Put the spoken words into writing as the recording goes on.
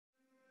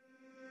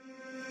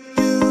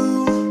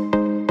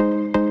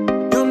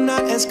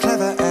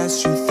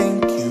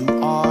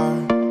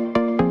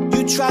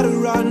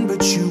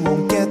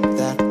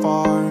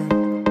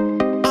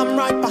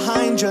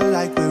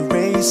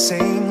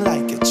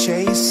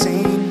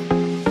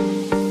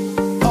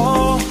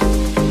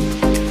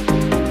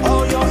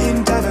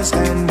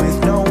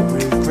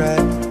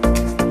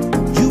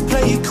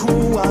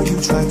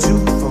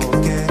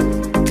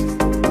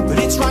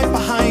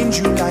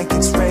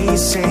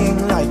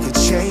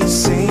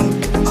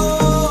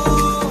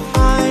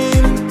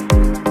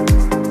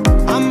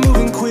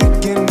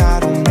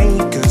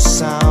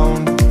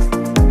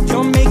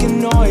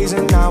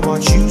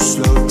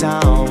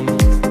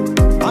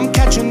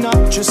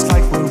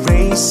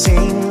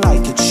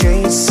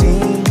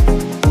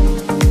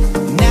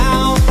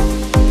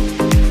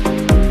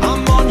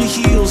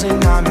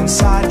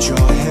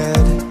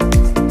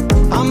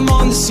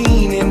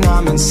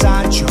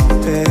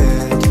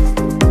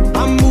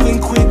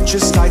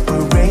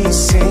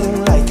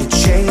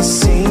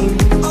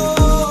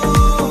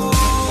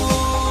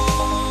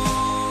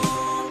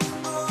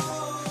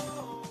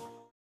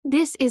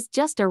This is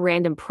just a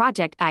random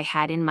project I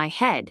had in my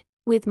head,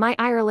 with my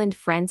Ireland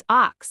friends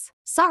Ox.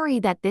 Sorry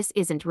that this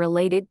isn't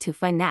related to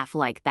FNAF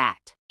like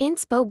that.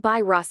 Inspo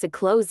by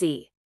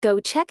Roleplayed. Go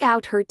check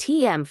out her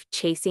TM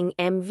Chasing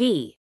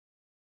MV.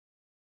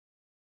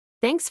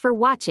 Thanks for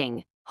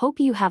watching. Hope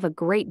you have a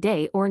great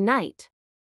day or night.